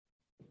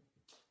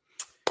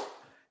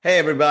Hey,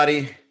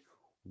 everybody.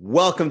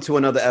 Welcome to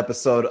another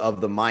episode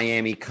of the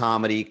Miami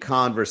Comedy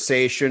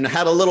Conversation.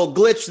 Had a little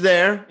glitch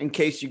there in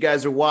case you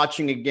guys are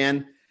watching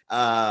again.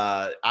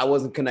 I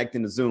wasn't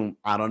connecting to Zoom.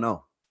 I don't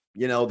know.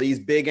 You know, these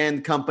big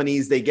end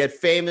companies, they get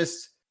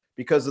famous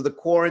because of the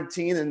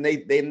quarantine, and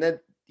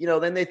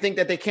then they think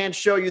that they can't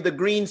show you the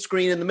green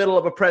screen in the middle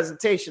of a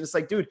presentation. It's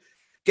like, dude,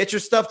 get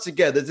your stuff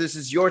together. This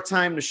is your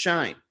time to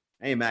shine.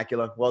 Hey,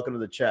 Macula, welcome to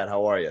the chat.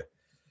 How are you?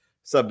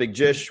 What's up, Big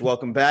Jish?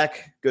 Welcome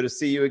back. Good to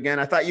see you again.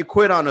 I thought you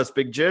quit on us,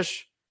 Big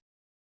Jish.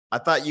 I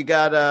thought you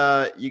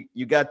got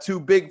you got too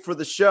big for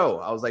the show.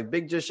 I was like,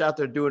 Big Jish out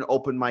there doing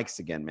open mics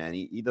again, man.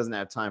 He doesn't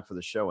have time for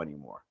the show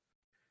anymore.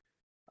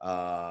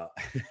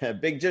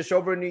 Big Jish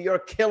over in New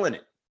York, killing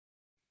it.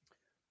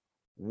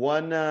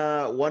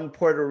 One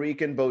Puerto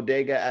Rican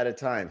bodega at a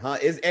time, huh?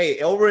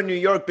 Over in New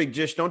York, Big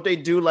Jish, don't they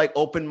do like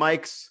open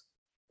mics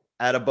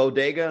at a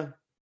bodega?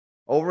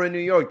 Over in New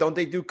York, don't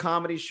they do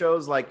comedy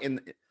shows like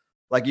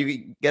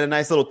you get a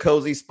nice little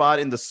cozy spot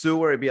in the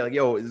sewer? It'd be like,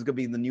 yo, this is gonna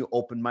be the new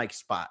open mic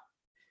spot.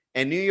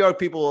 And New York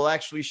people will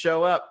actually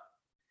show up.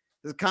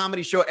 There's a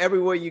comedy show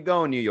everywhere you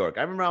go in New York.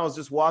 I remember I was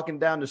just walking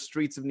down the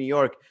streets of New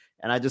York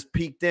and I just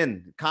peeked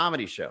in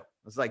comedy show.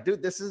 I was like,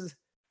 dude, this is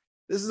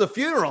a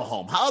funeral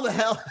home. How the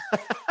hell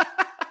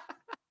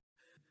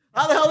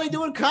are they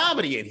doing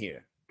comedy in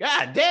here?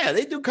 God damn,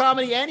 they do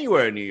comedy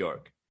anywhere in New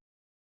York.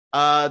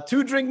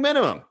 2-drink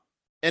minimum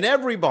in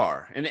every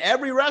bar, in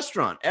every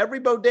restaurant, every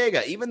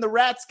bodega. Even the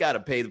rats got to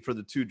pay for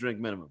the 2-drink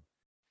minimum.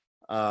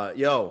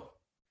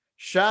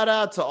 Shout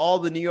out to all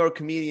the New York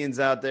comedians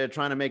out there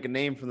trying to make a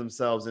name for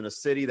themselves in a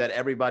city that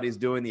everybody's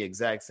doing the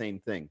exact same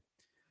thing.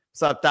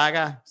 What's up,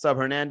 Taga? What's up,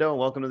 Hernando?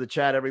 Welcome to the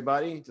chat,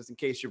 everybody. Just in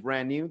case you're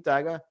brand new,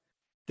 Taga.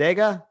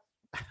 Tiga.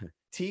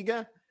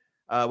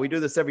 We do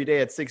this every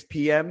day at 6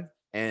 p.m.,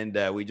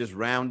 and we just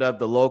round up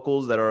the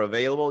locals that are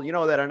available,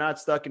 that are not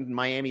stuck in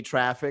Miami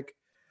traffic.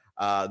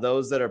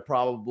 Those that are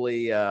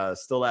probably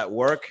still at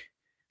work.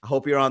 I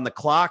hope you're on the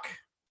clock.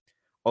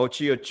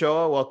 Ochi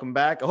Ochoa, welcome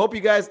back. I hope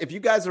if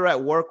you guys are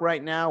at work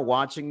right now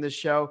watching this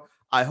show,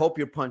 I hope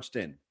you're punched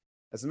in.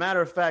 As a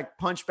matter of fact,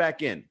 punch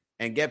back in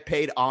and get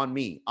paid on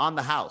me, on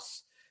the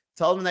house.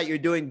 Tell them that you're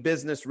doing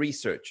business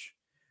research.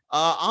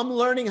 I'm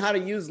learning how to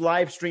use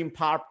live stream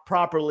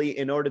properly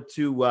in order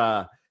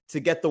to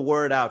get the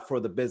word out for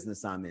the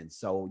business I'm in.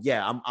 So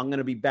yeah, I'm going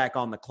to be back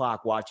on the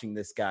clock watching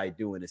this guy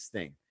doing his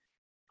thing.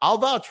 I'll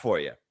vouch for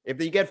you.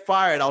 If you get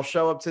fired, I'll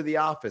show up to the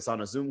office on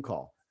a Zoom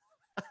call.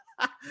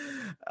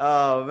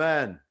 Oh,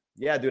 man.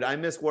 Yeah, dude, I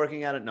miss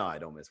working at it. No, I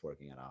don't miss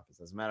working at an office.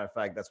 As a matter of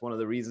fact, that's one of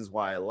the reasons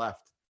why I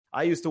left.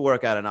 I used to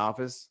work at an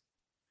office.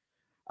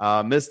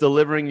 Miss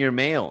delivering your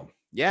mail.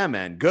 Yeah,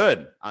 man.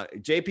 Good.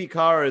 JP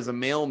Carr is a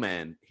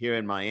mailman here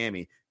in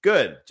Miami.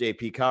 Good,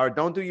 JP Carr.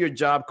 Don't do your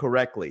job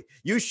correctly.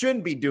 You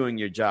shouldn't be doing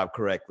your job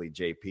correctly,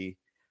 JP.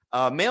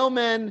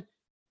 Mailmen,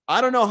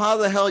 I don't know how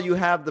the hell you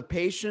have the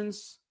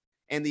patience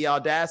and the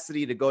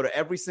audacity to go to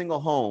every single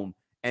home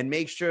and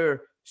make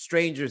sure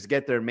strangers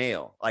get their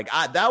mail.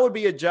 That would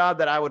be a job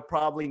that I would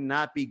probably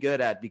not be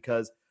good at,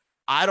 because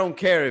I don't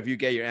care if you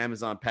get your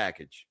Amazon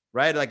package,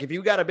 right? Like if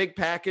you got a big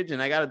package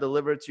and I got to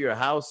deliver it to your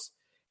house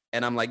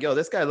and I'm like, yo,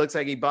 this guy looks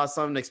like he bought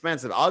something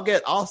expensive.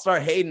 I'll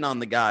start hating on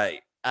the guy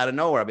out of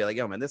nowhere. I'll be like,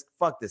 yo, man,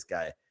 fuck this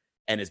guy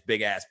and his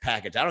big ass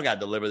package. I don't got to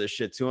deliver this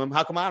shit to him.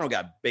 How come I don't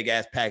got big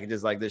ass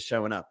packages like this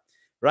showing up?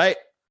 Right?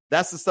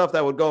 That's the stuff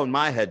that would go in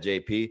my head,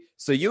 JP.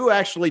 So you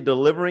actually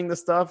delivering the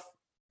stuff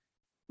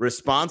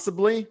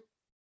responsibly,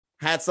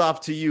 hats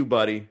off to you,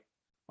 buddy.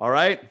 All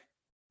right?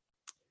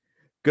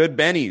 Good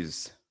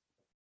Bennies.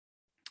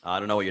 I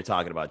don't know what you're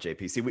talking about,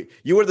 JP. See,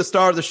 you were the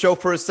star of the show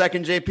for a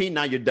second, JP.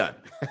 Now you're done.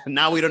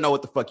 Now we don't know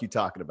what the fuck you're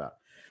talking about.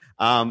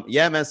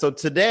 Yeah, man. So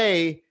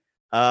today,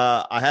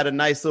 I had a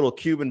nice little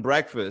Cuban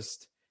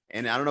breakfast,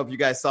 and I don't know if you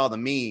guys saw the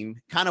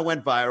meme. Kind of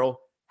went viral.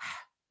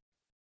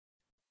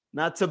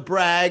 Not to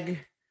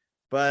brag,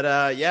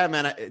 but yeah,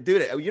 man.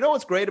 Dude, you know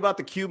what's great about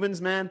the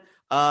Cubans, man?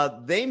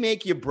 They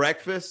make you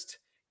breakfast,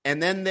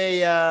 and then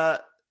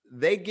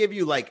they give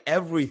you like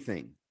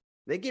everything.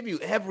 They give you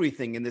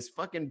everything in this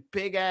fucking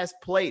big ass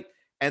plate.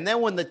 And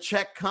then when the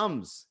check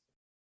comes,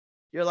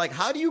 you're like,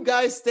 how do you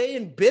guys stay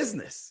in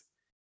business?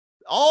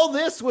 All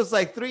this was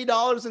like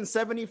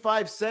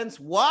 $3.75.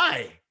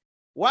 Why?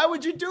 Why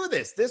would you do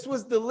this? This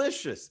was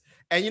delicious.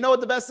 And you know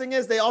what the best thing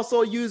is? They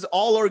also use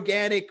all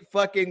organic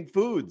fucking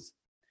foods.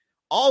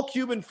 All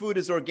Cuban food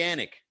is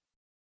organic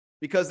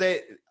because I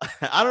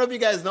don't know if you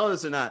guys know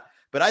this or not,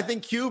 but I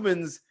think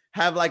Cubans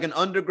have like an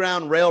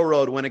underground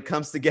railroad when it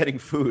comes to getting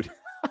food.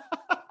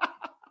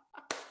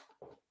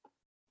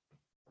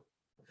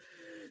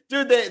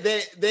 Dude,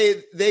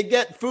 they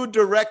get food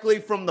directly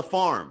from the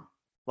farm.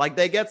 Like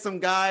they get some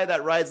guy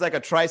that rides like a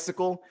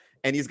tricycle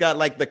and he's got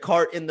like the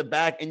cart in the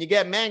back, and you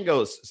get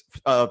mangoes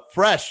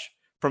fresh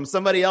from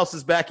somebody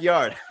else's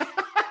backyard.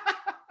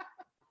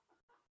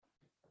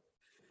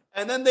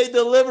 And then they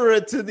deliver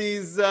it to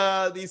these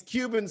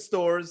Cuban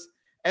stores,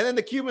 and then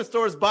the Cuban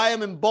stores buy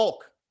them in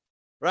bulk,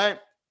 right?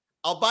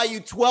 I'll buy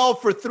you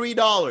 12 for $3.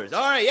 All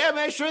right, yeah,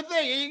 man, sure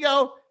thing. Here you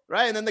go.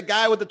 right? And then the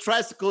guy with the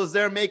tricycle is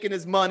there making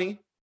his money.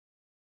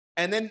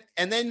 And then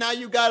now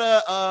you got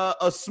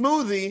a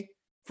smoothie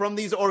from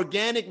these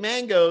organic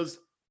mangoes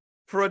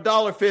for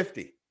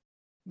 $1.50.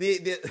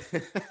 The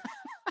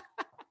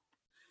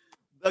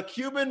the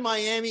Cuban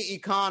Miami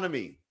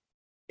economy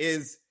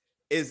is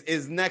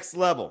next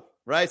level,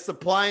 right?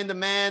 Supply and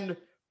demand,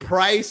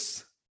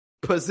 price,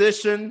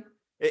 position,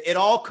 it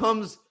all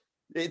comes,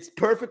 it's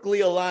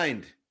perfectly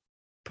aligned.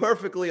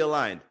 Perfectly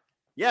aligned.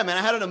 Yeah, man,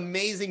 I had an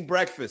amazing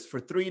breakfast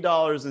for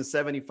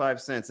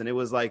 $3.75, and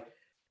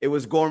it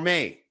was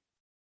gourmet.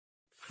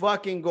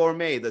 Fucking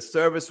gourmet. The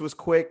service was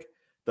quick.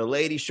 The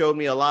lady showed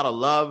me a lot of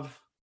love,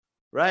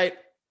 right?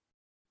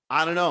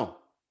 I don't know.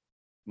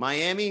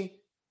 Miami,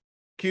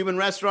 Cuban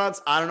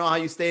restaurants, I don't know how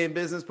you stay in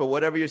business, but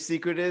whatever your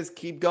secret is,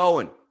 keep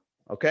going,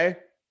 okay?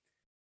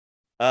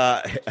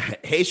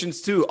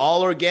 Haitians too,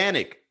 all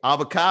organic.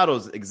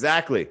 Avocados,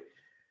 exactly.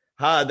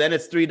 Then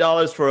it's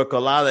 $3 for a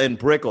colada in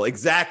Brickell.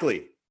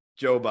 Exactly,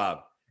 Joe Bob.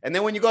 And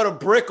then when you go to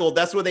Brickell,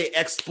 that's where they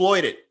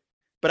exploit it.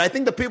 But I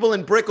think the people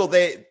in Brickell,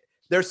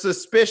 they're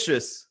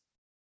suspicious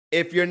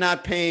if you're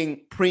not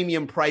paying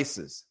premium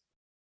prices.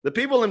 The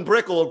people in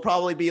Brickell will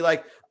probably be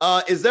like,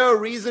 is there a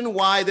reason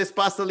why this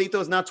pastelito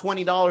is not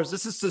 $20?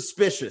 This is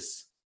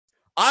suspicious.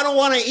 I don't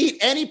want to eat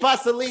any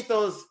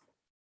pastelitos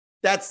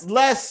that's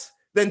less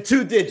than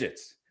 2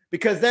 digits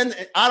because then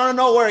I don't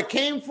know where it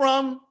came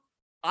from.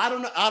 I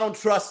don't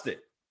trust it.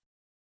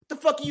 What the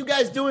fuck are you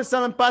guys doing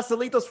selling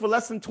pastelitos for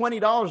less than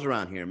 $20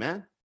 around here,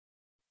 man?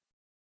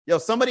 Yo,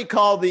 somebody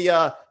call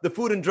the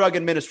Food and Drug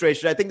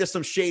Administration. I think there's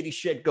some shady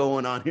shit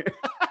going on here.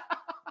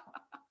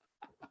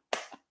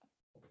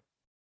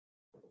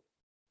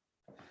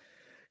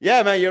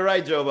 Yeah, man, you're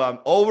right,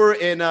 Joe. Over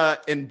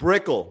in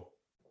Brickell,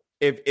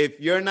 if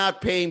you're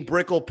not paying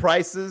Brickell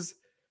prices,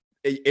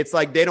 it's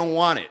like they don't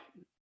want it,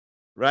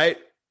 right?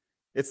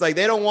 It's like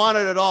they don't want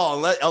it at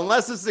all.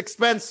 Unless it's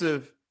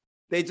expensive,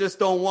 they just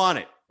don't want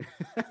it.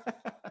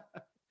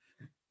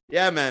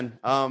 Yeah, man.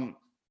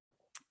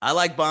 I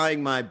like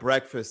buying my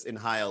breakfast in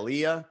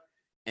Hialeah,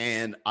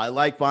 and I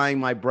like buying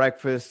my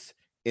breakfast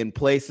in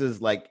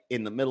places like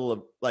in the middle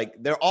of, like,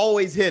 they're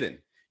always hidden.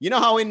 You know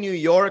how in New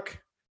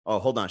York, oh,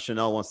 hold on,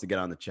 Chanel wants to get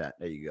on the chat.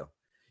 There you go.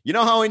 You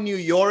know how in New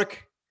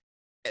York,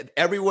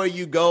 everywhere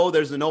you go,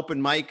 there's an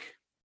open mic?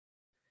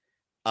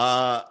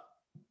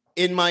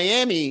 In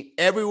Miami,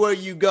 everywhere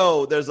you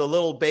go, there's a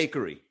little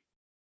bakery,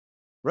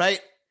 right?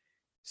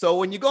 So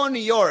when you go in New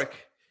York,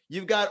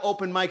 you've got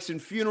open mics in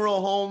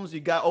funeral homes.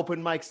 You've got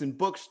open mics in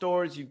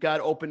bookstores. You've got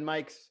open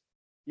mics,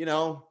 you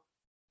know,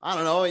 I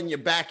don't know, in your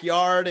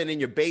backyard and in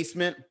your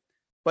basement.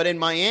 But in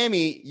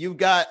Miami, you've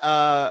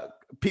got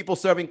people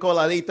serving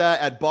coladita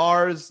at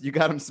bars. You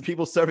got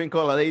people serving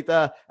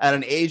coladita at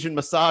an Asian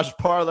massage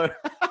parlor.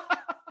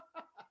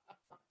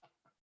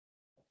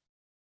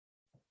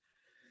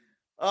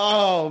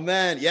 Oh,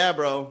 man. Yeah,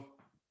 bro.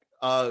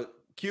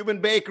 Cuban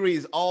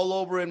bakeries all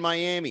over in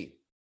Miami.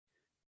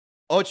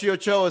 Ochi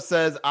Ochoa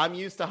says, I'm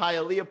used to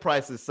Hialeah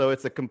prices, so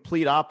it's a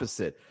complete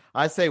opposite.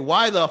 I say,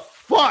 why the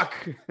fuck?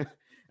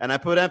 And I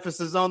put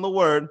emphasis on the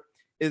word.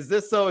 Is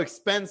this so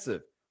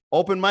expensive?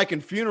 Open mic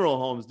and funeral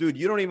homes. Dude,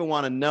 you don't even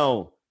want to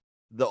know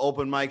the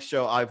open mic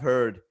show I've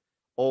heard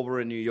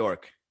over in New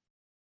York.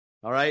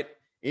 All right?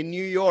 In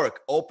New York,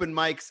 open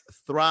mics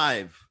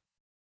thrive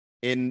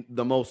in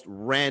the most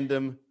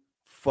random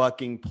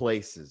fucking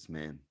places,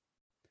 man.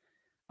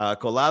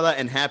 Colada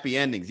and happy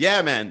endings.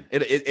 Yeah, man.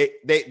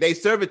 They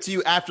serve it to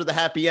you after the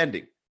happy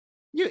ending.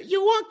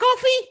 You want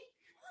coffee?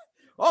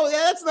 Oh,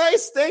 yeah, that's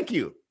nice. Thank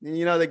you.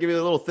 You know, they give you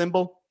a little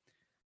thimble.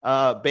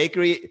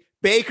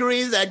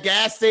 Bakeries at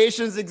gas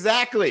stations.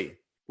 Exactly.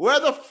 Where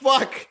the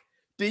fuck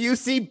do you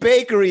see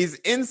bakeries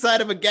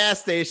inside of a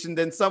gas station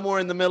than somewhere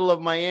in the middle of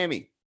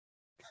Miami?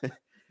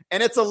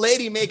 And it's a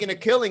lady making a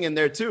killing in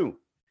there too.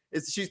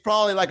 She's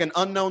probably like an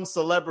unknown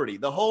celebrity.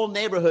 The whole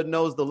neighborhood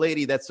knows the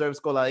lady that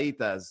serves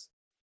coladitas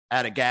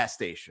at a gas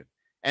station.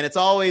 And it's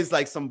always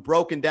like some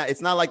broken down.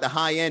 It's not like the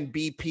high-end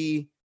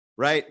BP,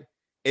 right?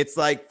 It's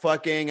like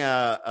fucking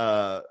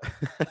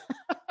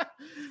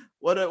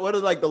what are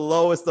like the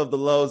lowest of the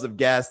lows of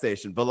gas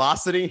station?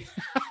 Velocity?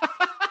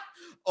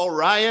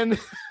 Orion?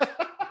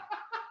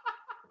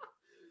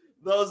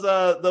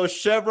 Those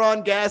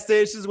Chevron gas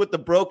stations with the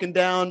broken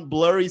down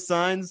blurry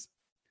signs.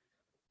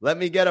 Let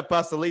me get a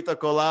pastelito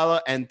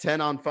colada and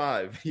 10 on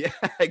 5. Yeah,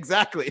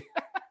 exactly.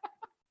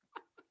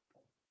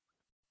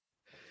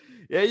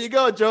 There you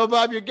go, Joe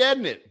Bob. You're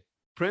getting it.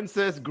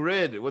 Princess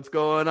Grid. What's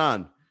going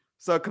on?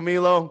 So,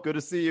 Camilo, good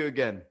to see you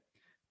again.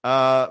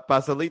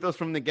 Pastelitos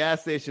from the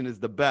gas station is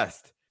the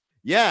best.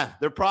 Yeah,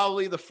 they're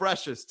probably the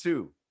freshest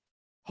too.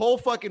 Whole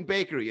fucking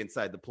bakery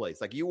inside the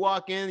place. Like you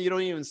walk in, you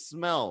don't even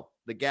smell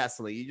the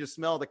gasoline. You just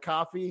smell the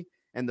coffee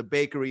and the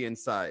bakery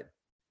inside.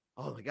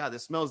 Oh my God,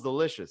 this smells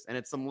delicious. And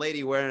it's some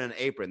lady wearing an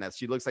apron that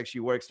she looks like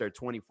she works there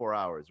 24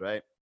 hours,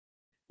 right?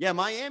 Yeah,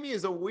 Miami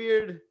has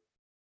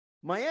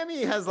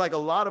like a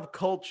lot of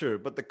culture,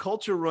 but the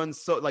culture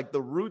runs so, like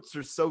the roots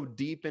are so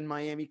deep in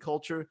Miami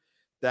culture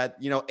that,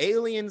 you know,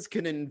 aliens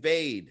can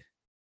invade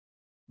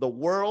the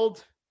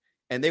world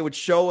and they would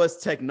show us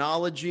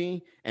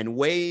technology and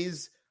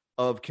ways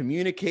of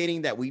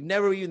communicating that we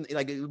never even,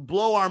 like, it would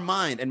blow our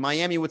mind. And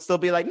Miami would still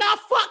be like, nah,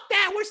 fuck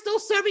that. We're still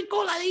serving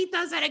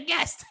coladitas at a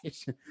gas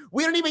station.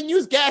 We don't even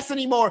use gas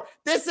anymore.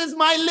 This is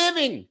my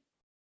living.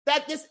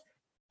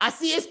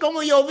 Así es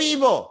como yo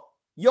vivo.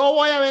 Yo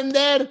voy a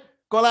vender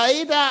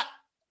coladita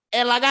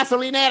en la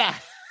gasolinera.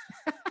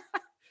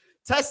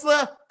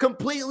 Tesla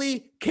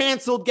completely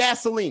canceled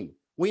gasoline.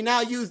 We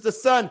now use the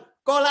sun.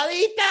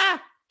 Coladita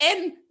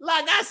en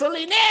la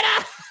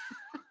gasolinera.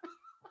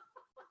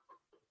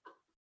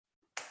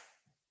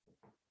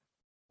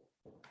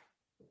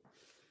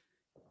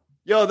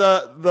 Yo,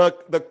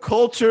 the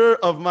culture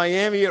of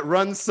Miami, it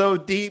runs so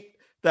deep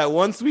that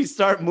once we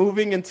start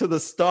moving into the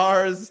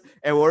stars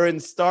and we're in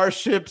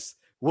starships,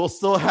 we'll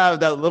still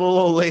have that little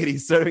old lady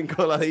serving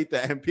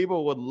coladita, and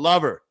people would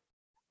love her.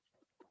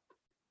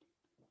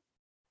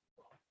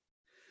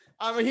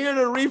 I'm here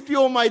to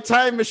refuel my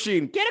time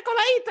machine. Quiere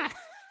coladita.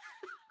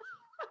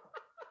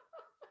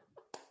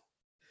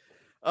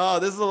 Oh,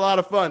 this is a lot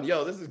of fun.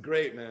 Yo, this is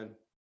great, man.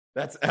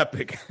 That's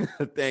epic.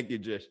 Thank you,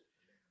 Jish.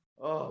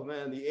 Oh,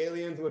 man, the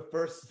aliens would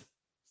first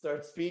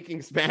start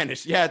speaking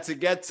Spanish. Yeah, to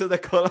get to the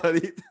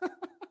coladita.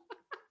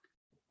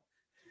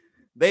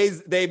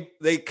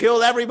 They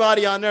killed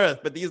everybody on Earth,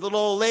 but these little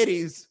old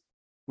ladies,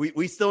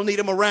 we still need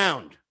them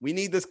around. We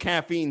need this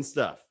caffeine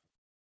stuff.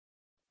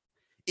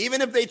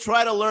 Even if they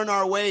try to learn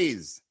our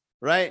ways,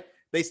 right?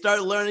 They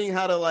start learning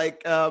how to,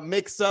 like,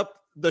 mix up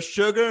the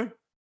sugar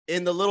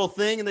in the little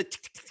thing. And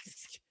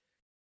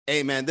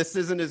hey, man, this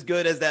isn't as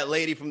good as that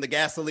lady from the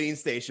gasoline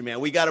station, man.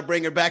 We got to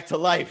bring her back to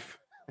life.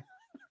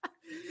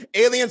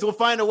 Aliens will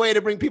find a way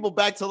to bring people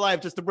back to life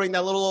just to bring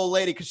that little old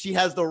lady because she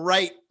has the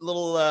right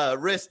little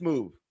wrist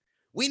move.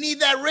 We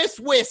need that wrist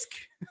whisk.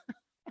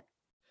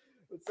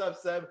 What's up,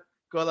 Seb?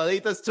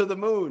 Coladitas to the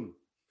moon.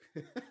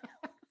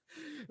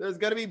 There's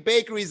going to be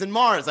bakeries in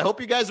Mars. I hope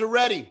you guys are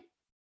ready.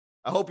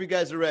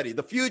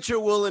 The future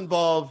will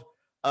involve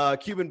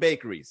Cuban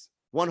bakeries,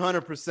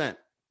 100%,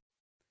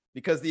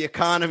 because the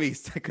economy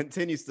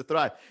continues to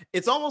thrive.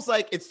 It's almost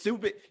like it's too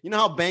big. You know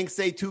how banks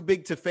say too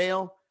big to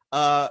fail?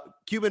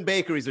 Cuban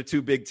bakeries are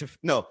too big to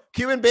no.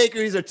 Cuban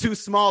bakeries are too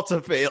small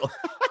to fail.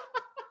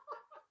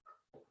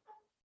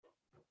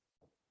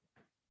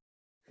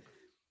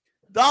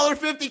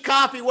 $1.50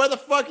 coffee. Where the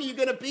fuck are you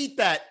gonna beat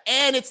that?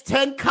 And it's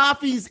 10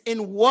 coffees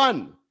in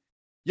one.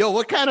 Yo,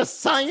 what kind of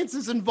science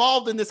is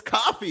involved in this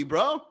coffee,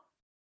 bro?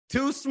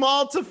 Too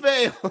small to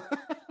fail.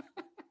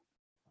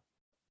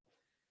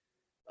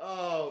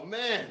 Oh,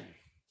 man.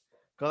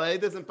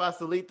 Coladitas and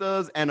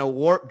pastelitos and a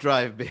warp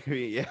drive,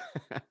 baby.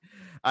 Yeah.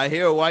 I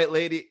hear a white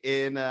lady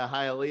in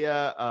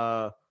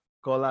Hialeah,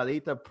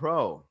 Coladita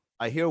Pro.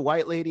 I hear a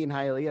white lady in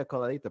Hialeah,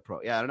 Coladita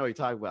Pro. Yeah, I don't know what you're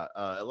talking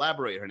about.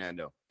 Elaborate,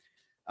 Hernando.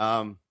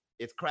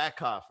 It's crack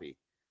coffee.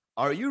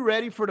 Are you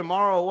ready for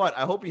tomorrow or what?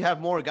 I hope you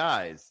have more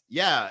guys.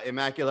 Yeah,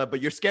 Immaculate,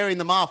 but you're scaring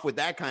them off with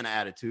that kind of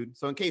attitude.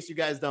 So in case you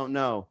guys don't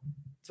know,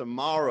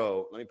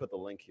 tomorrow, let me put the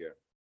link here.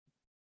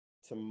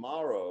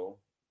 Tomorrow,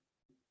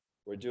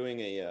 we're doing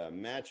a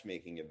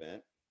matchmaking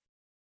event.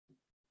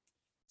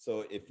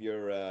 So if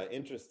you're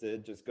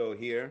interested, just go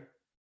here.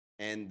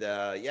 And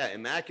yeah,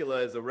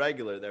 Immaculate is a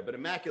regular there. But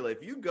Immaculate,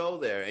 if you go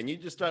there and you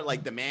just start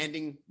like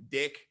demanding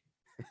dick,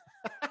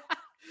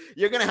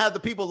 you're going to have the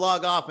people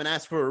log off and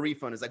ask for a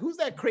refund. It's like, who's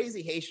that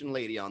crazy Haitian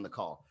lady on the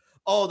call?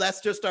 Oh,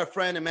 that's just our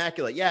friend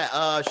Immaculate.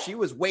 Yeah, she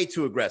was way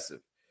too aggressive.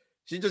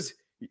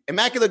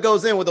 Immaculate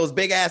goes in with those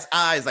big ass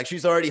eyes like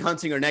she's already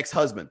hunting her next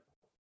husband.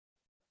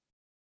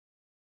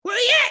 Where are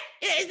you at?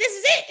 Is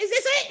this it? Is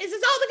this it? Is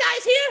this all the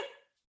guys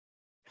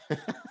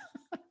here?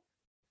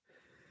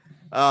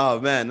 Oh,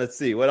 man, let's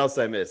see. What else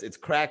I miss? It's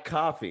crack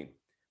coffee.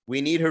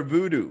 We need her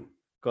voodoo.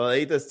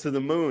 Coladitas to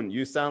the moon.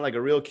 You sound like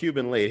a real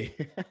Cuban lady.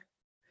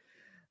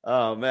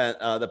 Oh, man.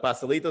 The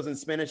pastelitos and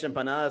spinach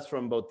empanadas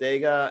from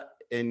Bottega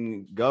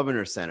in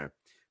Governor Center.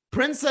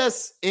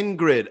 Princess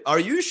Ingrid, are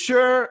you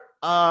sure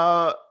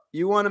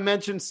you want to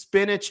mention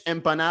spinach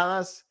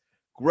empanadas?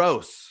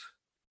 Gross.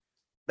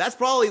 That's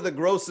probably the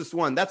grossest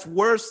one. That's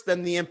worse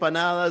than the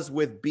empanadas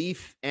with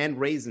beef and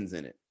raisins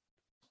in it.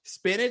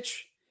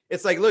 Spinach,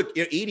 it's like, look,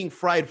 you're eating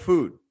fried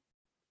food.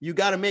 You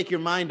got to make your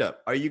mind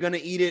up. Are you going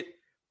to eat it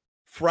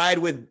fried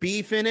with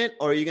beef in it,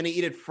 or are you going to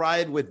eat it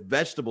fried with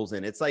vegetables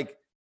in it? It's like,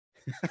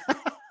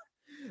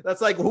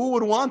 that's like, who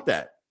would want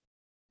that?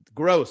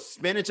 Gross.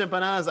 Spinach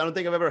empanadas, I don't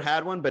think I've ever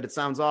had one, but it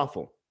sounds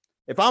awful.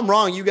 If I'm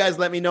wrong, you guys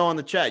let me know on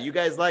the chat. You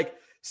guys like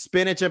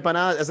spinach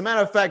empanadas? As a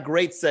matter of fact,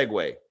 great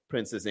segue,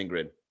 Princess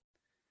Ingrid.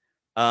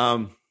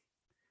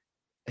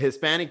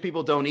 Hispanic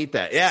people don't eat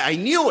that. Yeah, I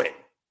knew it.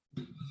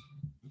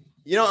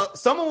 You know,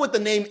 someone with the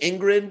name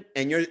Ingrid,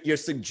 and you're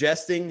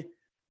suggesting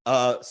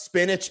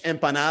spinach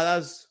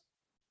empanadas,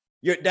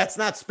 that's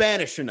not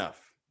Spanish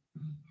enough.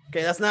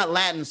 Okay, that's not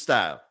Latin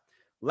style.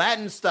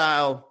 Latin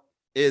style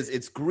is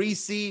it's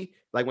greasy.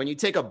 Like when you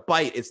take a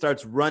bite, it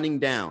starts running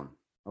down.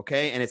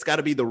 Okay, and it's got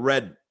to be the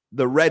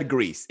red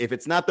grease. If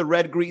it's not the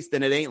red grease,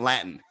 then it ain't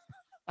Latin.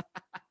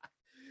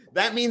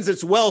 That means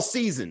it's well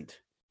seasoned.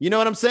 You know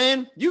what I'm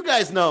saying? You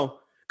guys know.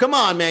 Come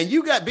on, man.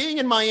 You got being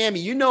in Miami,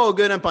 you know a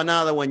good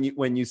empanada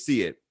when you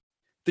see it.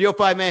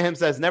 305 Mayhem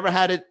says, never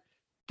had it.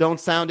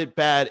 Don't sound it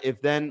bad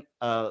if then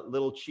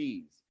little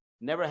cheese.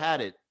 Never had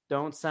it.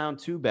 Don't sound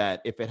too bad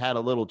if it had a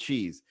little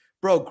cheese.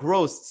 Bro,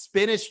 gross.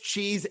 Spinach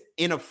cheese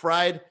in a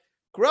fried.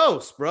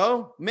 Gross,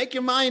 bro. Make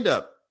your mind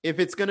up.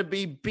 If it's going to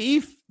be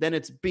beef, then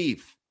it's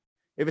beef.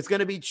 If it's going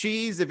to be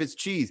cheese, if it's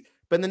cheese.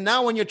 But then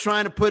now when you're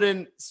trying to put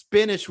in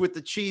spinach with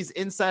the cheese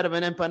inside of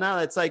an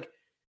empanada, it's like,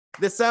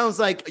 this sounds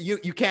like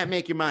you can't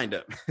make your mind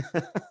up.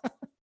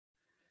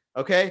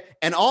 Okay?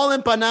 And all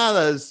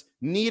empanadas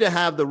need to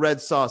have the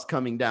red sauce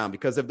coming down,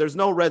 because if there's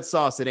no red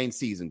sauce, it ain't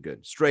seasoned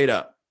good. Straight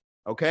up.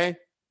 Okay?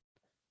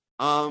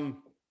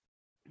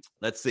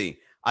 Let's see.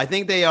 I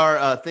think they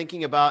are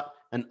thinking about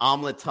an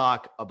omelet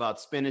talk about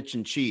spinach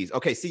and cheese.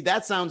 Okay, see,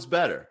 that sounds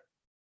better.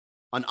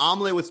 An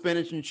omelet with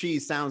spinach and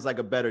cheese sounds like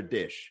a better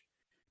dish.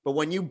 But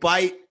when you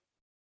bite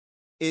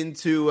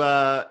into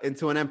an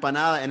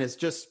empanada and it's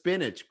just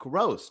spinach,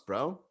 gross,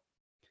 bro.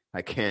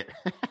 I can't.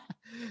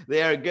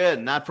 They are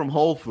good, not from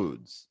Whole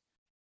Foods.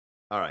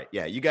 All right,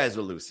 yeah, you guys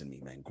are losing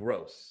me, man.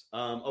 Gross.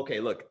 Okay,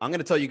 look, I'm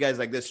gonna tell you guys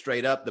like this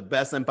straight up: the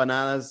best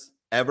empanadas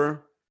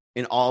ever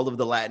in all of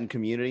the Latin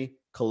community,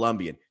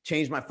 Colombian.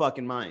 Changed my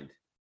fucking mind.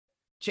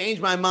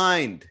 Changed my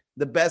mind.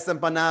 The best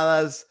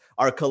empanadas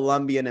are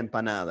Colombian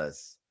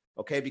empanadas.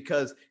 Okay,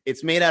 because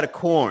it's made out of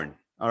corn.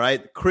 All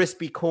right,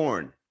 crispy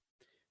corn.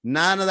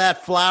 None of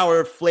that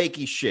flour,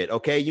 flaky shit.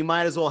 Okay, you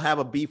might as well have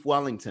a beef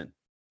Wellington.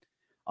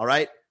 All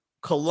right,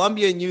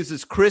 Colombian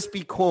uses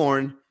crispy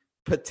corn,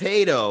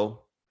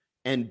 potato,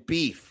 and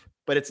beef.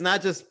 But it's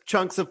not just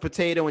chunks of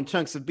potato and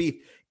chunks of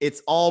beef.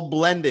 It's all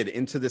blended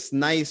into this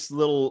nice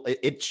little,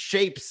 it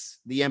shapes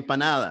the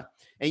empanada.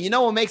 And you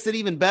know what makes it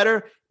even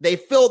better? They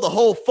fill the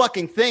whole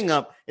fucking thing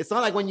up. It's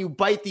not like when you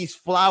bite these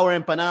flour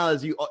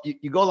empanadas,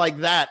 you go like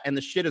that and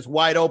the shit is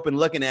wide open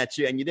looking at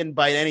you and you didn't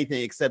bite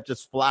anything except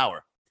just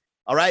flour.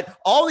 All right?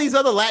 All these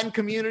other Latin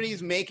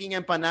communities making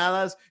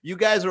empanadas, you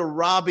guys are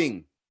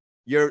robbing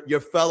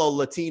your fellow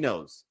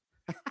Latinos.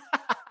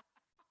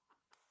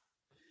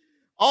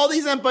 All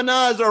these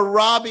empanadas are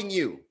robbing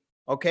you.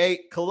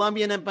 Okay?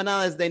 Colombian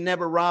empanadas, they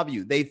never rob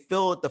you. They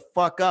fill it the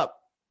fuck up.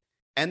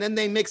 And then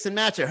they mix and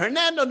match it.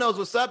 Hernando knows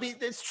what's up.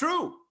 It's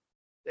true.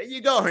 There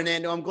you go,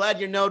 Hernando. I'm glad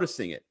you're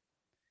noticing it.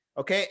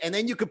 Okay? And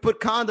then you could put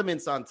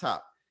condiments on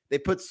top. They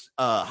put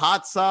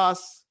hot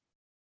sauce,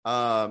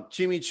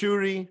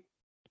 chimichurri,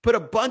 put a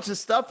bunch of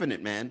stuff in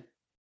it, man.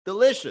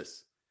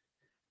 Delicious.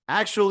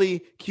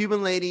 Actually,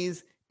 Cuban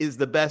Ladies is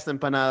the best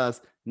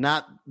empanadas,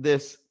 not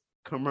this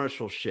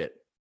commercial shit.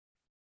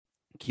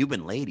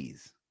 Cuban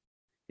Ladies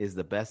is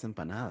the best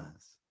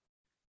empanadas.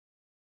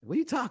 What are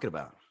you talking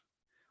about?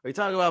 Are you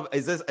talking about,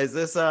 is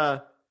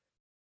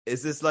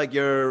this like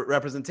your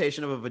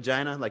representation of a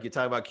vagina? Like you're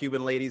talking about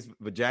Cuban ladies'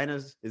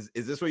 vaginas? Is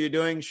this what you're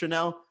doing,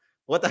 Chanel?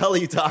 What the hell are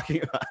you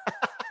talking about?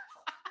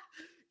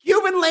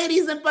 Cuban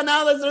ladies'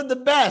 empanadas are the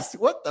best.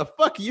 What the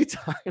fuck are you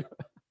talking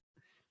about?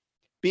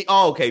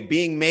 Okay,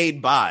 being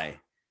made by.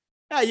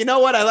 Yeah, you know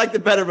what? I liked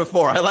it better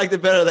before. I liked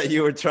it better that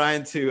you were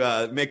trying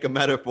to make a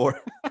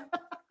metaphor.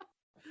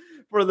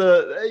 For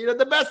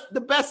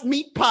the best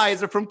meat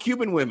pies are from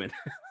Cuban women.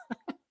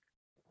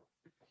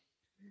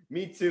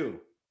 Me too.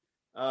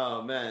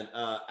 Oh, man.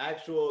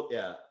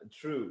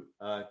 True.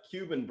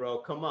 Cuban, bro.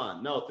 Come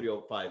on. No,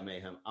 305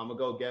 Mayhem. I'm going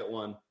to go get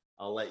one.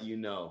 I'll let you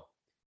know.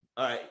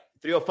 All right.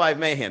 305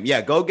 Mayhem.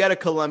 Yeah, go get a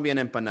Colombian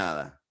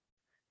empanada.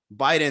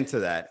 Bite into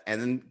that. And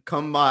then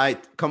come by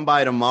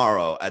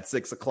tomorrow at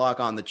 6 o'clock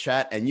on the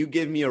chat and you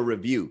give me a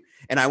review.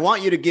 And I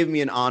want you to give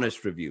me an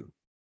honest review.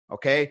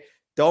 Okay?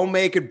 Don't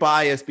make it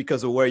biased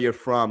because of where you're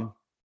from.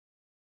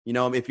 You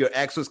know, if your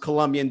ex was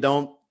Colombian,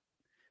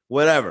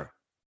 whatever.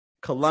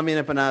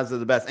 Colombian empanadas are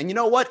the best. And you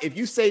know what? If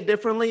you say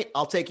differently,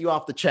 I'll take you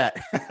off the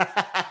chat.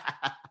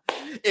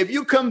 If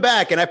you come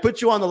back and I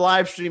put you on the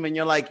live stream and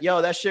you're like,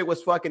 yo, that shit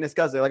was fucking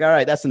disgusting. Like, all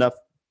right, that's enough.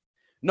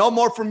 No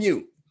more from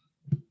you.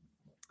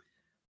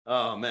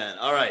 Oh, man.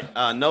 All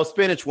right. No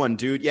spinach one,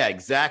 dude. Yeah,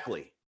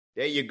 exactly.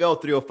 There you go,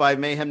 305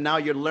 Mayhem. Now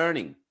you're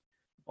learning.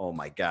 Oh,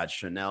 my God.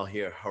 Chanel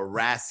here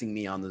harassing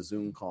me on the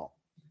Zoom call.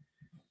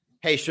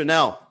 Hey,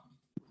 Chanel,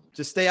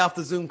 just stay off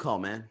the Zoom call,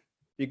 man.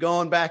 You're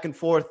going back and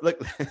forth. Look.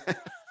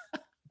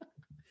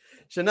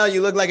 Chanel,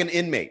 you look like an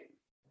inmate.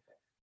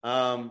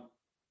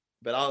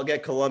 But I'll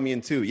get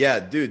Colombian too. Yeah,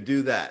 dude,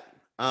 do that.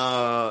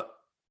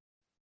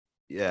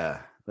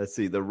 Yeah, let's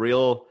see. The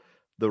real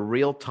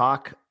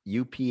talk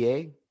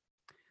UPA,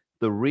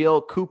 the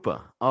real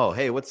Koopa. Oh,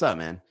 hey, what's up,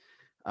 man?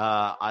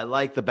 I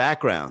like the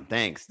background.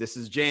 Thanks. This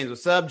is James.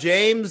 What's up,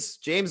 James?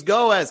 James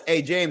Goaz.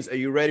 Hey, James, are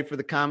you ready for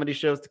the comedy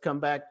shows to come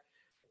back?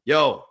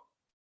 Yo,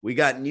 we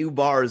got new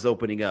bars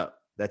opening up.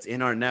 That's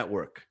in our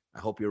network. I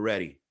hope you're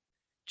ready.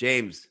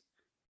 James,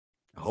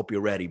 I hope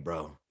you're ready,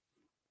 bro.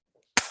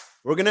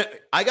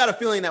 I got a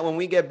feeling that when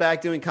we get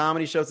back doing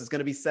comedy shows, it's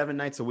going to be 7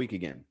 nights a week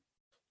again.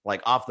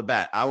 Like off the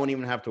bat. I won't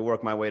even have to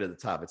work my way to the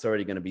top. It's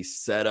already going to be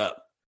set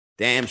up.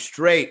 Damn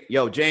straight.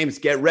 Yo, James,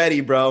 get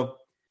ready, bro.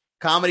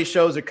 Comedy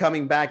shows are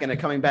coming back and they're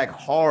coming back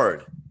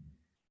hard.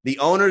 The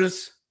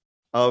owners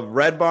of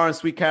Red Bar and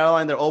Sweet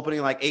Caroline. They're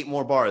opening like 8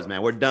 more bars,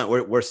 man. We're done.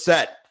 We're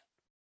set.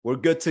 We're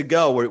good to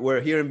go.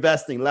 We're here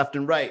investing left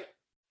and right.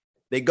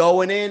 They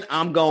going in.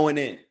 I'm going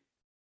in.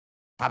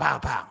 Pow, pow,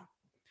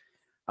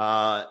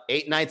 pow.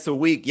 8 nights a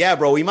week. Yeah,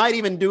 bro. We might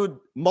even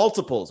do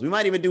multiples. We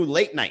might even do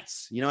late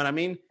nights. You know what I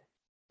mean?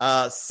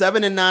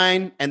 7 to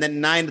 9 and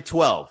then 9 to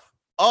 12.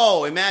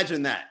 Oh,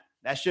 imagine that.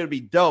 That should be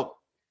dope.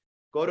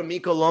 Go to Mi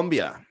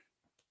Colombia.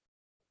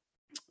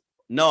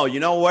 No, you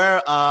know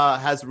where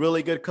has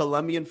really good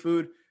Colombian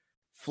food?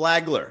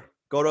 Flagler.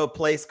 Go to a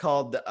place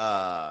called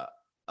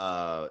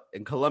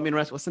in Colombian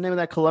restaurant. What's the name of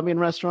that Colombian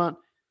restaurant?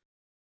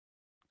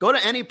 Go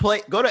to any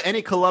place. Go to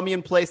any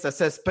Colombian place that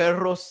says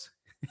perros.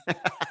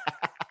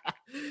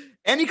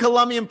 Any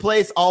Colombian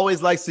place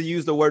always likes to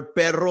use the word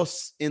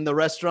perros in the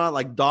restaurant,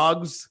 like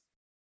dogs,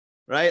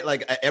 right?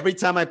 Like every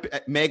time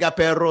mega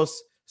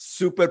perros,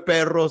 super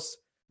perros,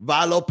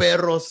 valo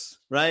perros,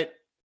 right?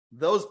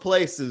 Those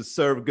places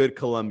serve good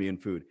Colombian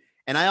food.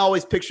 And I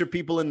always picture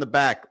people in the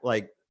back,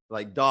 like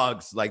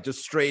dogs, like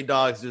just stray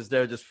dogs, just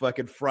there, just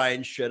fucking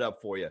frying shit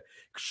up for you.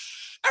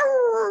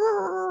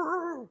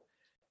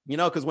 You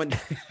know, because when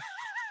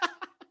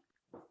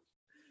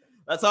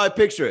that's how I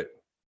picture it.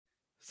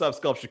 What's up,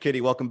 Sculpture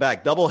Kitty? Welcome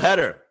back. Double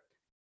header.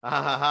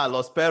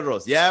 Los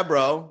Perros. Yeah,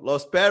 bro.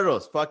 Los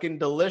Perros. Fucking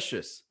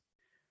delicious.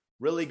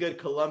 Really good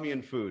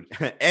Colombian food.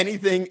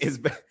 Anything is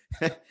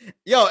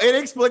Yo,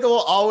 Inexplicable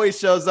always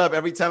shows up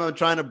every time I'm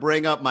trying to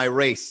bring up my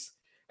race.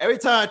 Every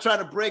time I try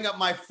to bring up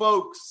my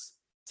folks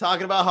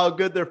talking about how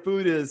good their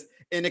food is,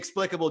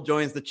 Inexplicable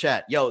joins the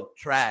chat. Yo,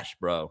 trash,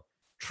 bro.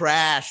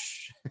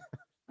 Trash.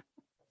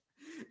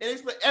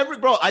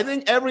 I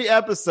think every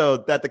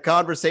episode that the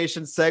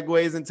conversation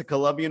segues into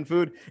Colombian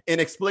food,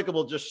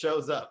 Inexplicable just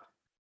shows up.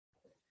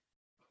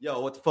 Yo,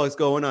 what the fuck's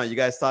going on? You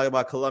guys talking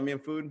about Colombian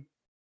food?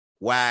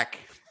 Whack.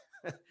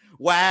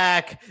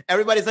 Whack.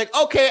 Everybody's like,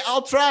 okay,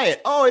 I'll try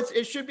it. Oh,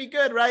 it should be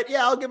good, right?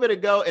 Yeah, I'll give it a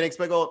go.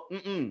 Inexplicable,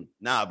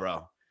 nah,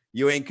 bro.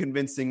 You ain't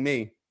convincing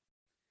me.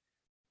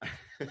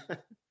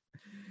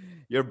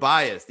 You're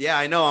biased. Yeah,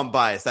 I know I'm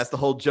biased. That's the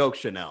whole joke,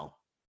 Chanel.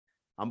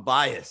 I'm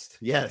biased.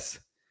 Yes.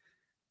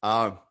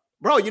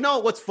 Bro, you know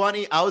what's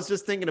funny? I was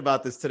just thinking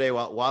about this today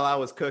while I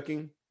was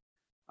cooking.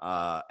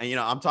 And you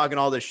know, I'm talking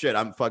all this shit.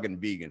 I'm fucking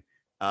vegan.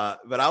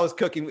 But I was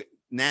cooking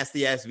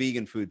nasty ass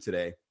vegan food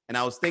today, and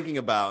I was thinking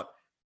about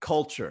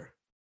culture.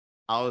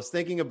 I was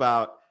thinking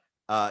about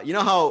you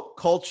know how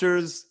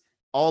cultures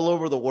all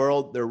over the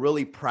world, they're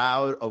really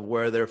proud of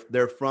where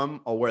they're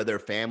from or where their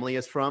family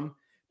is from.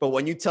 But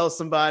when you tell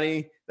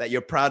somebody that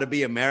you're proud to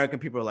be American,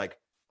 people are like,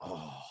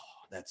 "Oh,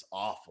 that's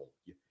awful.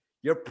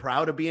 You're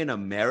proud to be an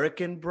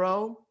American,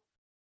 bro?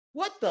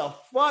 What the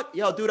fuck?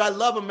 Yo, dude, I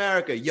love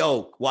America.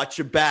 Yo, watch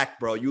your back,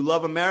 bro. You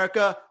love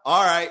America?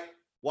 All right.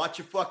 Watch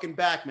your fucking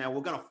back, man.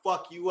 We're going to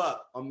fuck you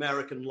up,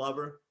 American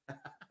lover."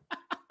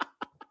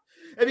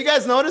 Have you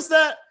guys noticed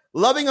that?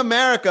 Loving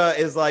America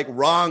is like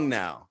wrong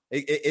now.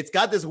 It's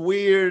got this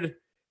weird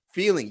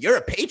feeling. You're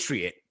a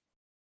patriot.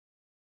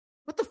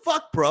 What the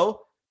fuck,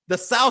 bro? The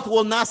South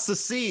will not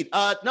secede.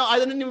 No, I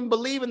didn't even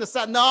believe in the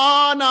South.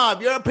 No.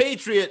 If you're a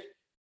patriot,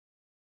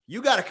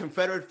 you got a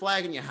Confederate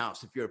flag in your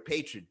house if you're a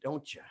patriot,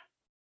 don't you?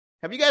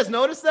 Have you guys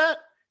noticed that?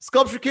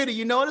 Sculpture Kitty,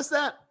 you noticed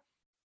that?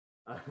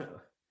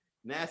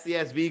 Nasty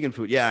ass vegan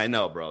food. Yeah, I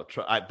know, bro.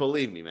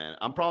 Believe me, man.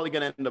 I'm probably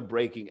going to end up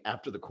breaking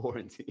after the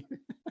quarantine.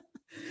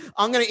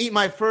 I'm going to eat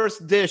my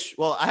first dish.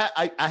 Well,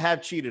 I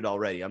have cheated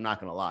already. I'm not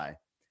going to lie.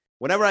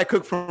 Whenever I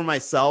cook for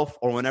myself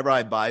or whenever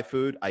I buy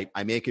food,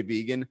 I make it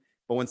vegan.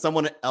 But when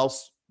someone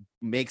else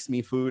makes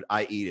me food,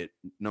 I eat it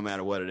no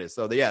matter what it is.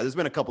 So yeah, there's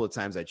been a couple of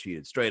times I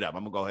cheated. Straight up.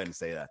 I'm going to go ahead and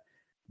say that.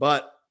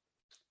 But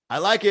I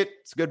like it.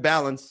 It's a good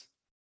balance.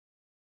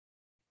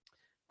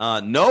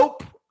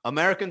 Nope.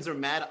 Americans are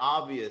mad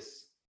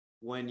obvious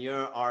when you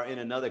are in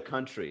another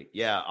country.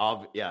 Yeah,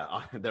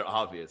 they're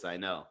obvious. I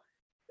know.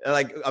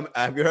 Like,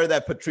 have you heard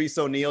that Patrice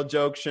O'Neal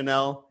joke,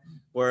 Chanel,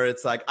 where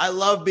it's like, I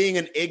love being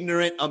an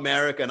ignorant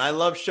American. I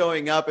love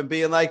showing up and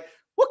being like,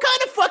 what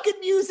kind of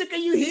fucking music are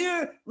you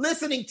here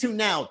listening to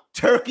now,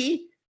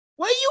 Turkey?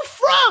 Where are you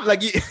from?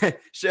 Like,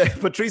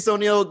 Patrice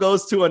O'Neal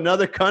goes to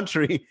another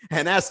country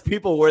and asks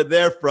people where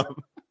they're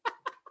from.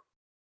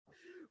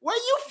 Where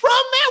you from,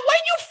 man? Where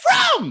you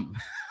from?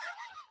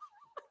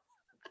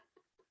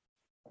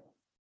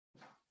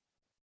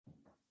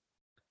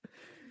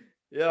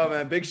 Yo,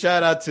 man, big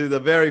shout out to the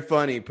very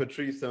funny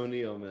Patrice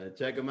O'Neal, man.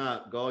 Check him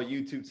out. Go on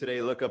YouTube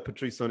today. Look up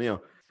Patrice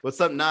O'Neal.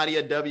 What's up,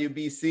 Nadia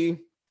WBC?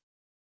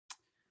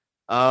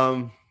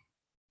 Doesn't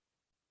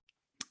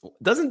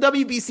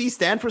WBC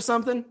stand for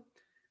something?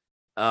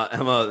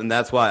 Emma, and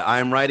that's why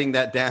I'm writing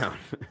that down.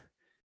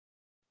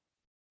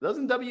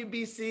 Doesn't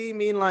WBC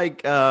mean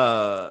like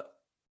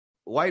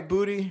white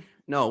booty?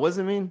 No, what does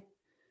it mean?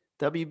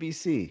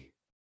 WBC.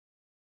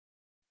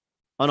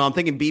 Oh, no, I'm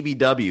thinking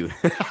BBW.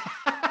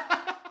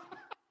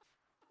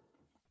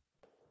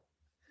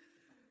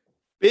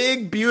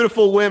 Big,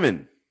 beautiful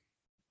women.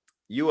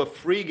 You a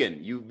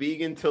freegan. You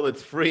vegan till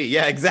it's free.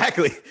 Yeah,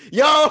 exactly.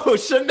 Yo,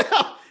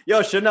 Chanel.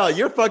 Yo, Chanel,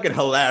 you're fucking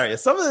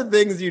hilarious. Some of the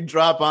things you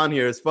drop on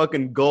here is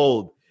fucking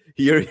gold.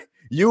 You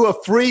a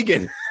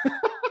freegan.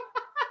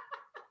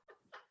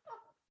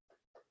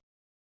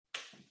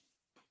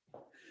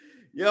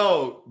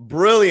 Yo,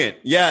 brilliant.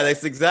 Yeah,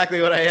 that's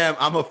exactly what I am.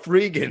 I'm a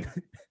freegan.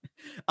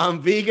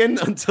 I'm vegan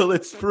until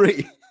it's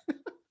free.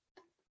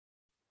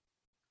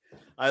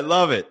 I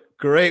love it.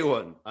 Great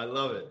one. I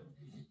love it.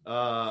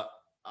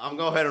 I'm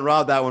go ahead and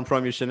rob that one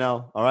from you,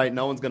 Chanel. All right,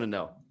 no one's gonna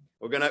know.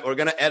 We're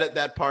gonna edit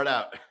that part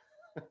out.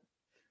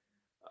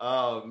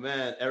 Oh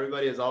man,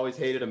 everybody has always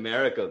hated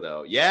America,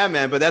 though. Yeah,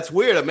 man, but that's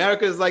weird.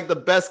 America is like the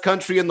best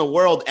country in the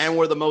world, and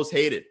we're the most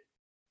hated.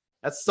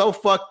 That's so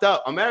fucked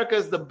up. America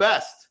is the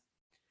best.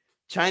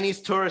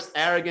 Chinese tourist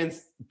arrogance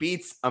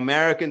beats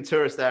American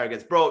tourist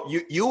arrogance. Bro,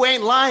 you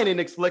ain't lying,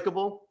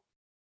 Inexplicable.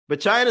 But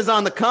China's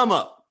on the come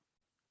up.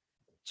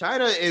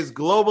 China is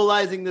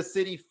globalizing the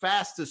city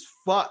fast as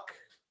fuck.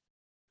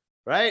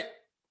 Right?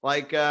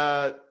 Like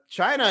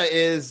China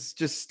is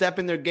just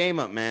stepping their game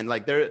up, man.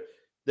 Like they're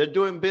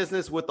doing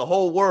business with the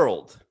whole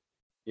world.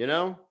 You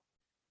know?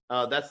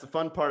 That's the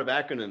fun part of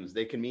acronyms.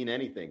 They can mean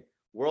anything.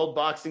 World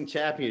Boxing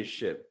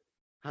Championship.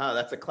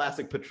 That's a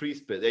classic Patrice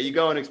bit. There you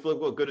go,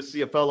 Inexplicable. Good to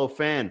see a fellow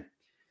fan.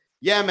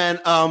 Yeah, man.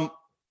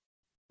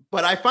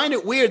 But I find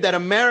it weird that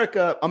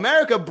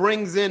America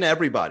brings in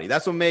everybody.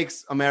 That's what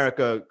makes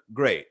America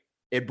great.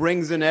 It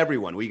brings in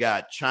everyone. We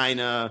got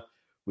China,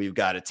 we've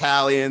got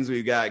Italians,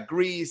 we've got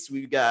Greece,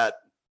 we've got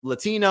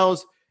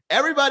Latinos.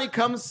 Everybody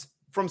comes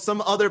from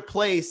some other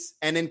place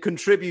and then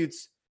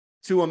contributes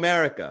to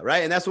America,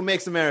 right? And that's what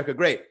makes America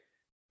great.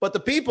 But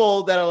the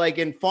people that are like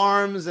in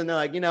farms and they're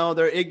like,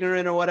 they're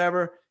ignorant or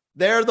whatever,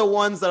 they're the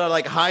ones that are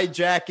like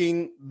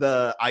hijacking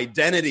the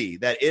identity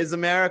that is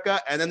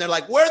America. And then they're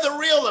like, we're the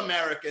real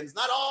Americans,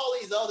 not all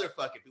these other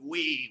fucking,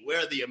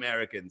 we're the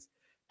Americans.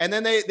 And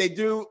then they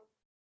do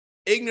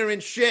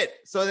ignorant shit.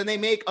 So then they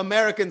make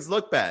Americans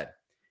look bad.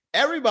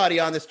 Everybody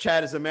on this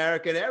chat is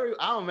American.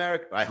 I'm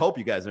American. I hope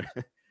you guys are.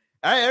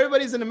 All right,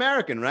 everybody's an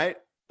American, right?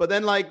 But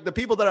then like the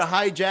people that are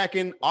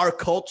hijacking our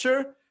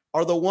culture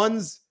are the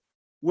ones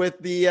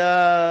with the,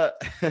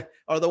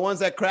 are the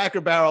ones at Cracker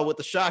Barrel with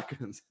the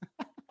shotguns.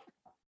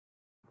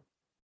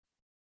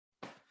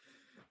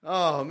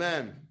 Oh,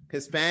 man.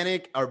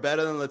 Hispanic are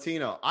better than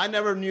Latino. I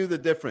never knew the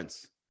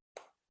difference.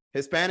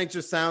 Hispanic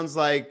just sounds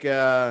like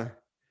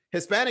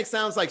Hispanic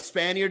sounds like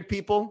Spaniard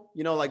people,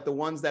 like the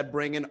ones that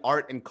bring in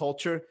art and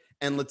culture.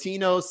 And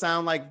Latinos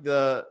sound like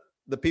the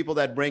people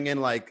that bring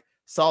in like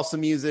salsa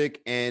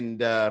music and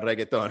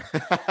reggaeton.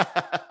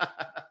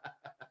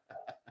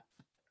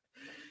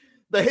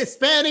 The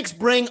Hispanics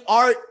bring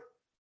art,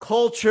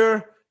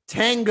 culture,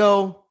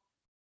 tango,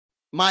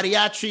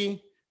 mariachi.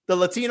 The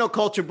Latino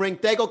culture bring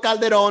Tego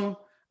Calderon,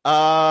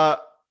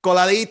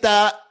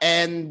 coladita,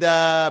 and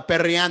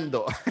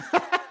perreando.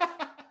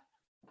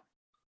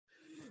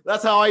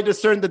 That's how I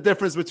discern the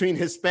difference between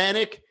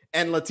Hispanic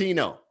and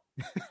Latino.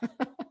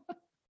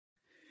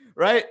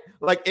 Right?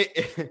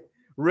 Like,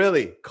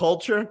 really,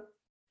 culture?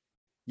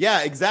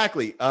 Yeah,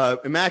 exactly.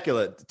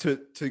 Immaculate.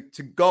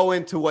 To go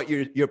into what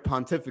you're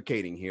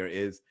pontificating here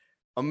is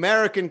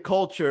American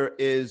culture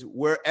is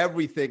we're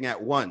everything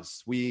at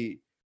once. We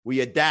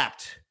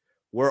adapt.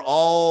 We're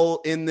all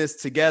in this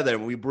together.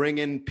 We bring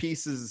in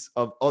pieces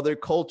of other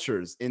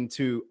cultures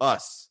into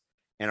us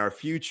and our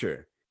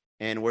future.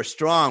 And we're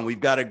strong. We've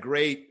got a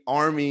great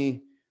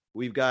army.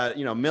 We've got,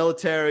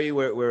 military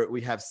where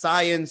we have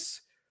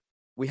science.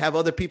 We have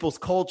other people's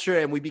culture,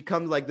 and we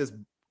become like this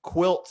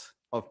quilt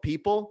of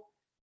people.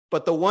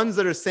 But the ones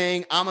that are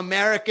saying, I'm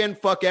American,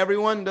 fuck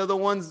everyone, they're the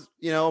ones,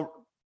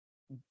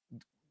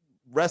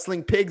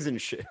 wrestling pigs and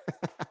shit.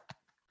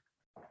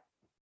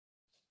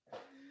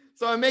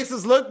 So it makes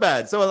us look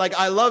bad. So like,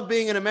 I love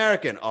being an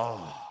American.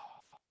 Oh,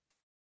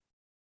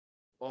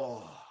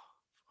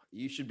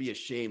 you should be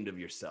ashamed of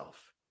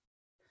yourself.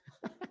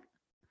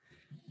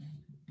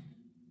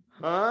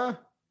 Huh?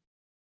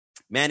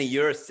 Manny,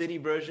 you're a city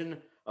version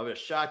of a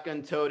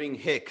shotgun-toting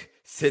hick.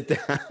 Sit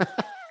down.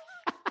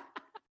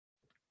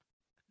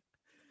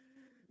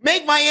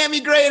 Make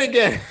Miami great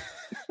again.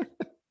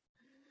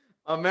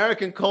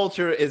 American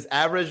culture is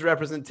average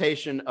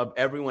representation of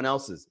everyone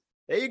else's.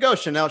 There you go,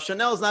 Chanel.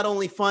 Chanel's not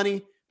only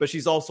funny, but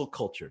she's also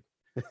cultured.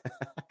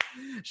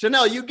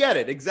 Chanel, you get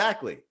it.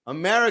 Exactly.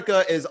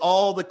 America is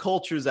all the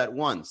cultures at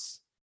once,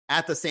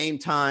 at the same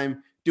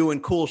time, doing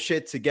cool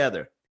shit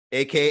together,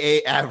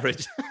 a.k.a.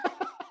 average.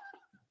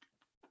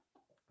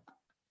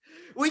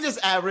 We just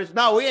average.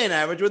 No, we ain't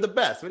average. We're the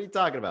best. What are you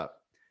talking about?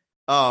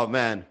 Oh,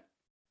 man.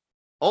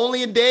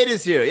 Only in Dade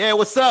is here. Yeah,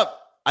 what's up?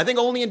 I think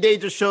Only in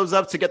Dade just shows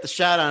up to get the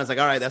shout out. It's like,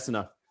 all right, that's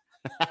enough.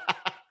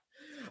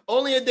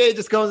 Only a Day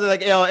just comes in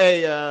like,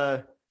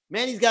 hey,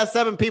 man, he's got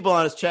 7 people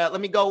on his chat. Let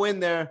me go in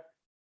there.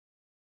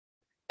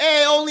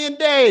 Hey, Only in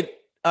Dade.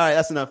 All right,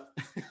 that's enough.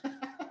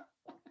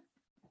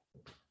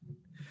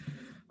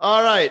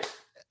 All right.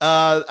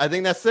 I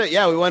think that's it.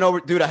 Yeah, we went over.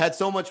 Dude, I had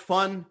so much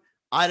fun.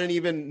 I didn't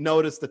even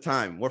notice the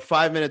time. We're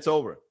 5 minutes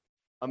over.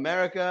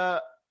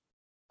 America,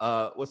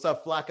 what's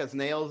up, Flacca's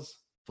Nails?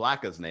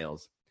 Flacca's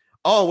Nails.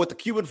 Oh, with the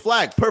Cuban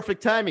flag.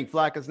 Perfect timing.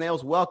 Flack as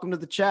nails. Welcome to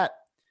the chat.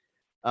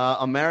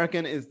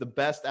 American is the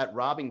best at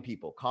robbing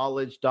people.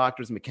 College,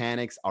 doctors,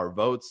 mechanics, our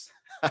votes.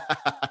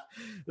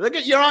 Look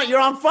at you're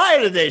on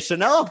fire today,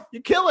 Chanel.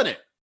 You're killing it.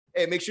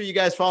 Hey, make sure you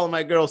guys follow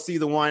my girl, See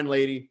the Wine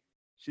Lady.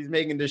 She's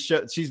making this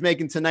show. She's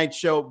making tonight's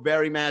show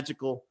very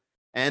magical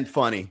and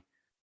funny.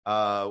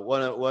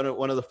 One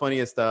of the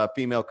funniest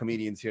female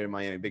comedians here in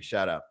Miami. Big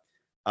shout out.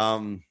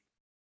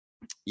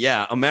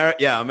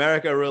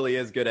 America really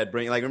is good at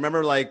bringing. Like,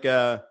 remember, like,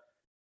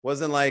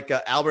 wasn't like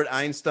Albert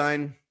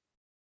Einstein?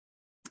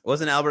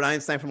 Wasn't Albert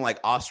Einstein from like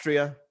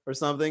Austria or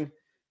something?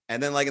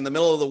 And then, like, in the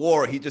middle of the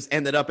war, he just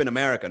ended up in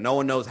America. No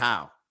one knows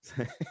how.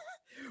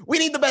 We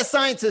need the best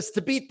scientists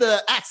to beat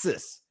the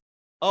Axis.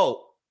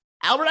 Oh,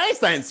 Albert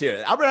Einstein's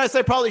here. Albert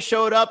Einstein probably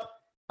showed up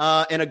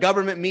in a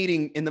government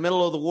meeting in the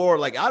middle of the war.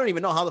 Like, I don't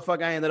even know how the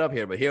fuck I ended up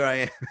here, but here I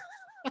am.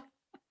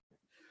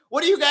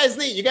 What do you guys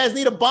need? You guys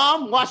need a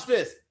bomb? Watch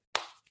this.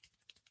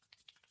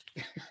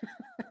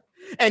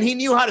 And he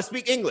knew how to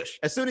speak English.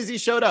 As soon as he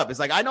showed up, it's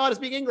like, I know how to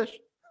speak English.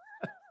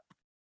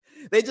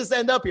 They just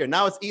end up here.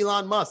 Now it's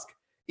Elon Musk.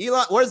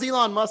 Where's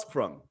Elon Musk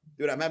from?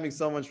 Dude, I'm having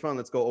so much fun.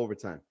 Let's go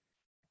overtime.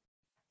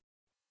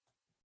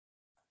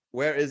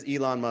 Where is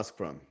Elon Musk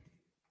from?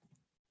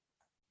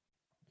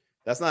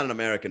 That's not an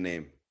American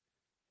name.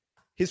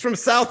 He's from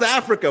South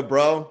Africa,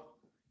 bro.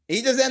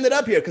 He just ended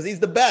up here because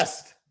he's the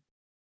best.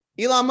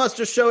 Elon Musk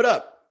just showed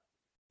up.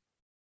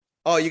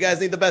 Oh, you guys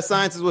need the best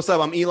scientists? What's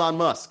up? I'm Elon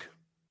Musk.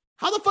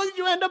 How the fuck did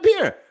you end up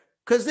here?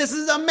 Because this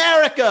is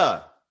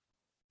America.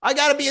 I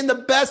got to be in the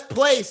best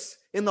place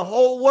in the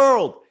whole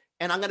world.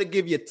 And I'm going to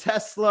give you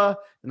Tesla,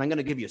 and I'm going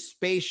to give you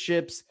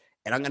spaceships,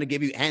 and I'm going to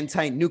give you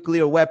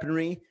anti-nuclear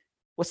weaponry.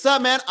 What's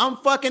up, man? I'm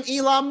fucking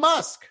Elon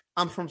Musk.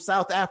 I'm from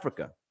South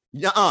Africa.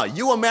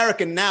 You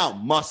American now,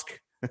 Musk.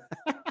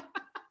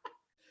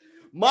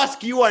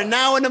 Musk, you are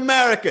now an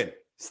American.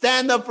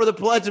 Stand up for the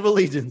Pledge of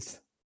Allegiance.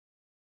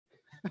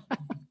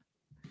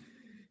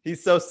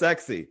 He's so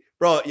sexy.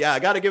 Bro, yeah, I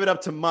got to give it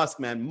up to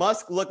Musk, man.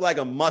 Musk looked like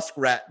a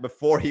muskrat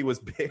before he was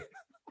big.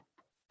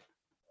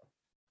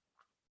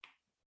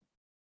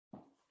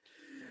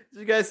 Did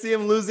you guys see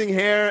him losing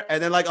hair?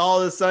 And then, like, all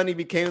of a sudden, he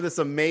became this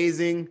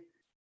amazing.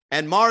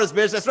 And Mars,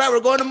 bitch. That's right. We're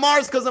going to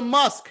Mars because of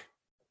Musk.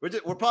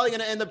 We're probably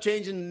going to end up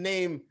changing the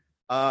name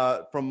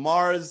from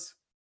Mars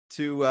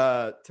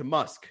to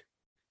Musk.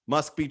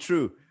 Musk be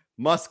true.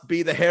 Musk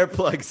be the hair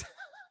plugs.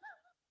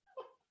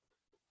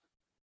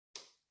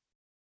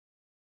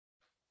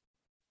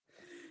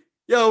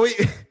 Yo,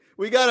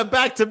 we got a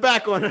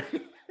back-to-back one.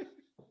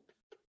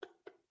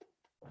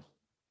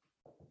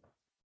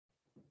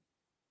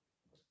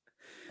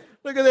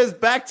 Look at this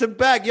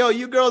back-to-back. Yo,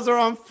 you girls are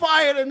on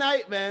fire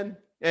tonight, man.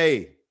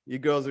 Hey, you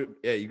girls are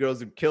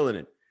killing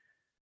it.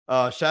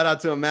 Shout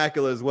out to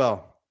Immaculate as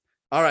well.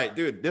 All right,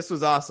 dude, this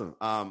was awesome.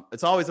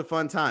 It's always a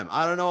fun time.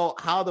 I don't know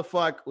how the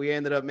fuck we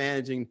ended up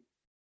managing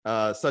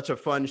such a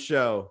fun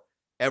show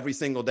every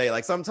single day.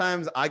 Like,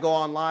 sometimes I go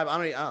on live. I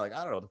don't know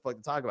what the fuck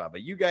to talk about,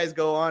 but you guys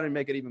go on and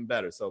make it even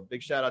better. So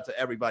big shout out to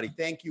everybody.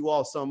 Thank you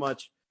all so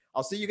much.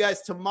 I'll see you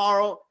guys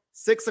tomorrow,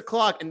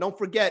 6:00. And don't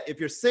forget, if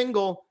you're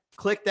single,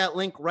 click that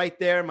link right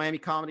there,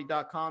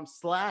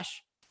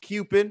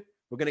 miamicomedy.com/Cupid.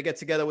 We're going to get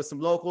together with some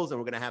locals and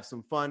we're going to have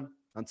some fun.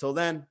 Until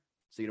then,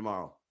 see you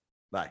tomorrow.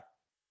 Bye.